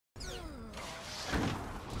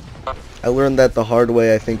I learned that the hard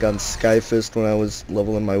way, I think, on Skyfist when I was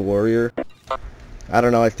leveling my warrior. I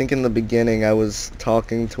don't know, I think in the beginning I was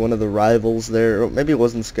talking to one of the rivals there, or maybe it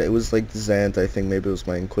wasn't Sky, it was like Zant, I think, maybe it was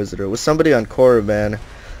my Inquisitor. It was somebody on Korriban,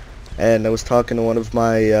 and I was talking to one of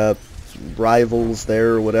my rivals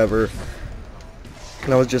there or whatever,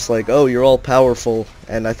 and I was just like, oh, you're all powerful,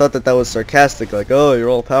 and I thought that that was sarcastic, like, oh, you're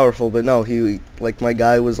all powerful, but no, he, like, my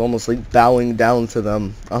guy was almost like bowing down to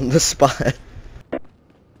them on the spot.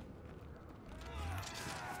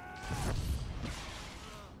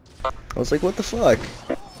 I was like, what the fuck?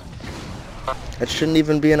 That shouldn't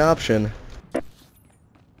even be an option.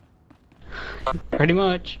 Pretty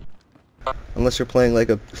much. Unless you're playing like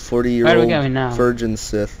a 40-year-old virgin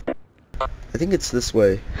Sith. I think it's this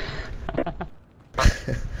way.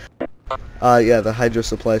 Yeah, the Hydro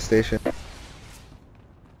Supply Station.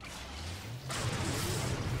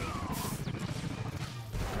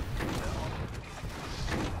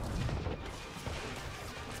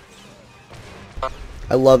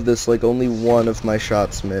 I love this, like, only one of my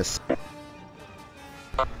shots miss.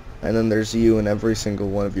 And then there's you in every single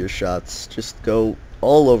one of your shots. Just go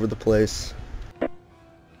all over the place. You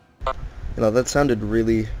know, that sounded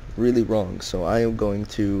really, really wrong, so I am going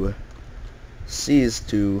to cease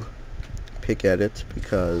to pick at it,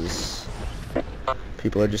 because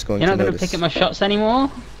people are just going to notice. You're not going to pick at my shots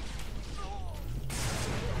anymore?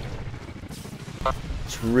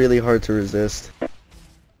 It's really hard to resist.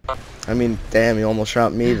 I mean, damn, you almost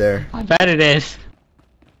shot me there. I bet it is.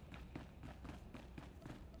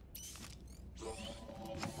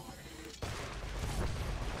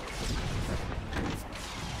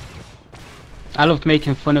 I loved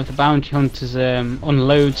making fun of the bounty hunter's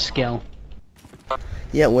unload skill.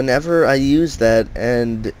 Yeah, whenever I use that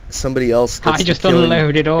and somebody else gets I just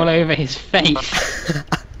unloaded all over his face.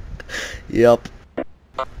 Yep.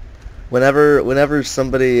 Whenever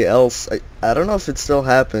somebody else, I don't know if it still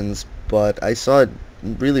happens, but I saw it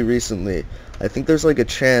really recently. I think there's like a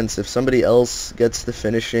chance if somebody else gets the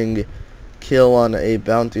finishing kill on a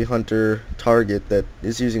bounty hunter target that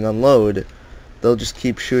is using unload, they'll just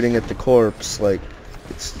keep shooting at the corpse. Like,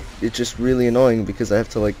 it's just really annoying because I have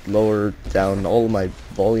to like lower down all my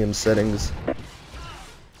volume settings.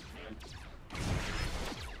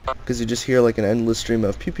 Because you just hear like an endless stream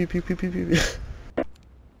of pew pew pew pew pew pew.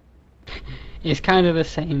 It's kind of the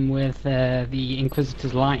same with the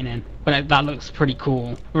Inquisitor's lightning, but that looks pretty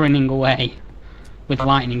cool, running away with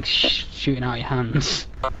lightning shooting out your hands.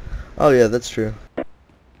 Oh yeah, that's true.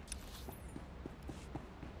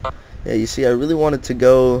 Yeah, you see, I really wanted to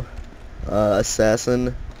go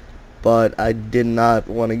assassin, but I did not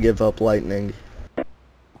want to give up lightning.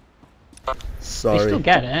 Sorry. You still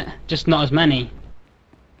get it, just not as many.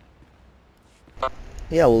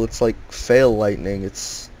 Yeah, well, it's like fail lightning.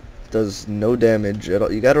 Does no damage at all.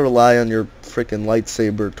 You gotta rely on your frickin'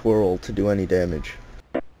 lightsaber twirl to do any damage.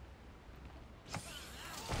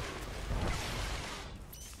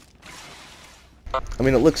 I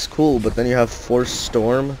mean, it looks cool, but then you have Force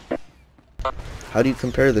Storm. How do you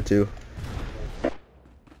compare the two?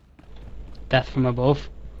 Death from above.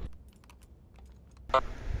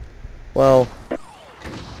 Well,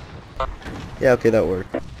 yeah, okay, that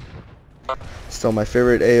worked. Still my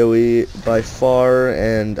favorite AoE by far,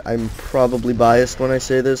 and I'm probably biased when I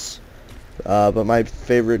say this, but my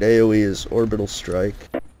favorite AoE is Orbital Strike.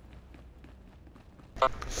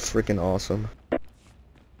 Freaking awesome.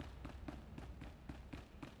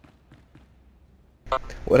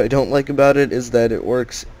 What I don't like about it is that it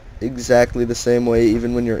works exactly the same way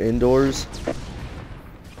even when you're indoors.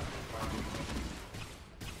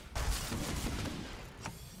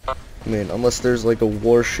 I mean, unless there's like a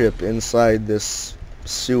warship inside this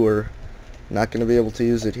sewer, not gonna be able to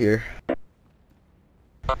use it here.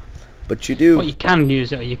 But you do. Well, you can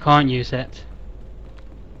use it or you can't use it.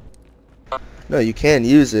 No, you can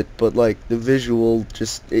use it, but like the visual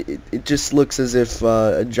it just looks as if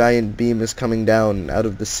a giant beam is coming down out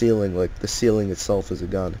of the ceiling, like the ceiling itself is a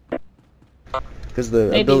gun. Because the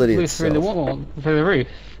Maybe ability it blew itself. through the wall, through the roof.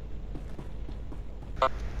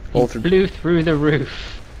 It blew through the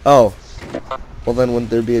roof. Oh, well then wouldn't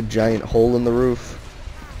there be a giant hole in the roof?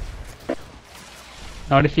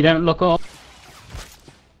 Not if you don't look up.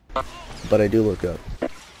 But I do look up.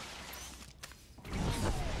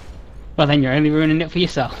 Well then you're only ruining it for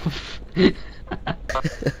yourself.